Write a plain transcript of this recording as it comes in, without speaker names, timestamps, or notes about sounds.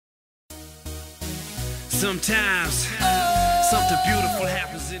Sometimes something beautiful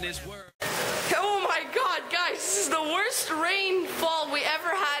happens in this world. Oh my god, guys, this is the worst rainfall we ever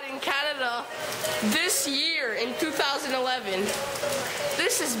had in Canada this year in 2011.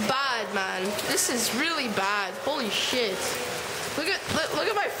 This is bad, man. This is really bad. Holy shit. Look at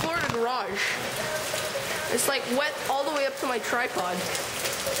my Florida garage. It's like wet all the way up to my tripod.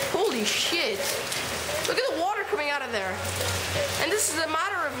 Holy shit. Look at the water coming out of there. And this is a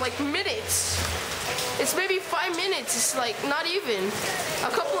matter of like minutes. It's maybe 5 minutes. It's like not even. A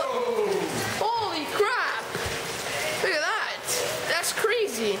couple of... Holy crap. Look at that. That's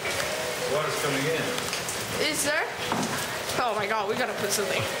crazy. Water's coming in. Is there? Oh my god, we gotta put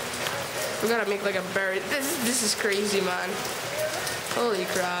something. We gotta make like a barrier. This is crazy, man. Holy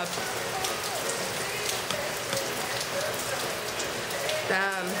crap.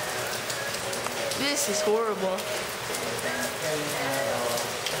 Damn. This is horrible.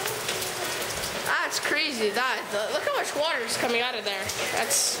 That's crazy. Look how much water is coming out of there.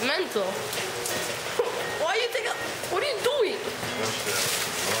 That's mental. Why you think? What are you doing?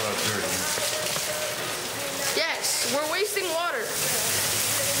 Yes, we're wasting water.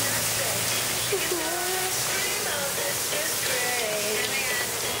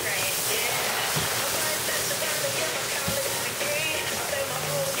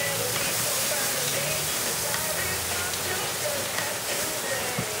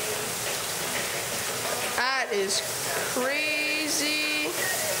 That is crazy.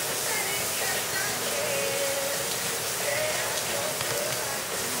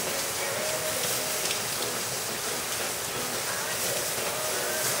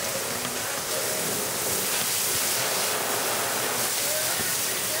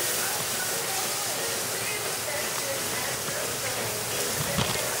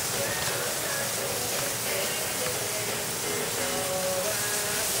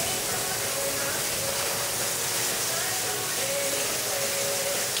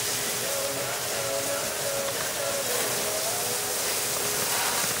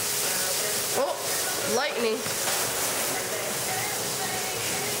 Lightning.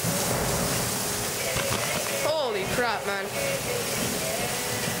 Holy crap, man.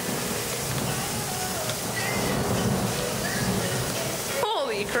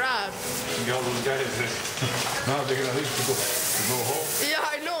 Holy crap. You got those guys that not big enough to go home. Yeah,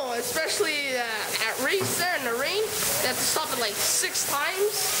 I know, especially at race there in the rain. They have to stop it like 6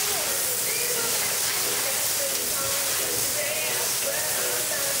 times.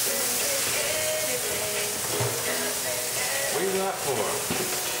 What are you that for?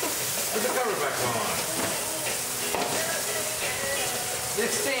 Put the cover back on. It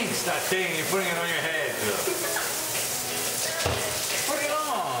stinks, that thing. You're putting it on your head. Put it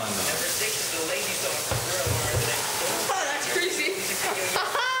on. Oh, that's crazy.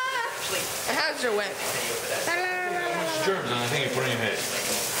 My hands are wet. How much germs on the thing you put on your head?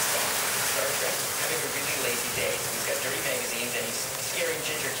 Having a really lazy day. He's got dirty magazines and he's scaring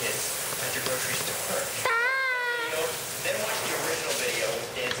ginger kids at your grocery store. Then watch the original video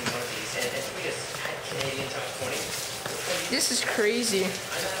with Dancing Monkeys and tweet us at Canadian Top 20. This is crazy.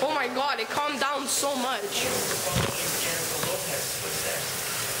 Oh my god, it calmed down so much.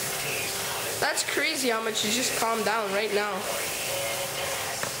 That's crazy how much it just calmed down right now.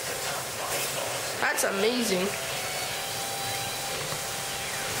 That's amazing.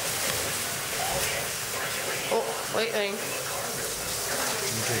 Oh, wait.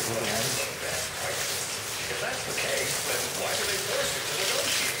 If that's the case, then why do they force you to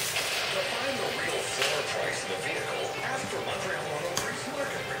negotiate? To find the real floor price of the vehicle, ask for Montreal Auto Price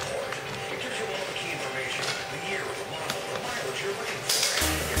Market Report. It gives you all the key information, the year, the model, the mileage you're looking for,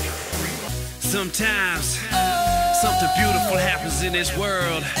 and get your free money. Sometimes something beautiful happens in this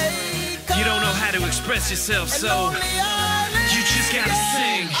world. You don't know how to express yourself, so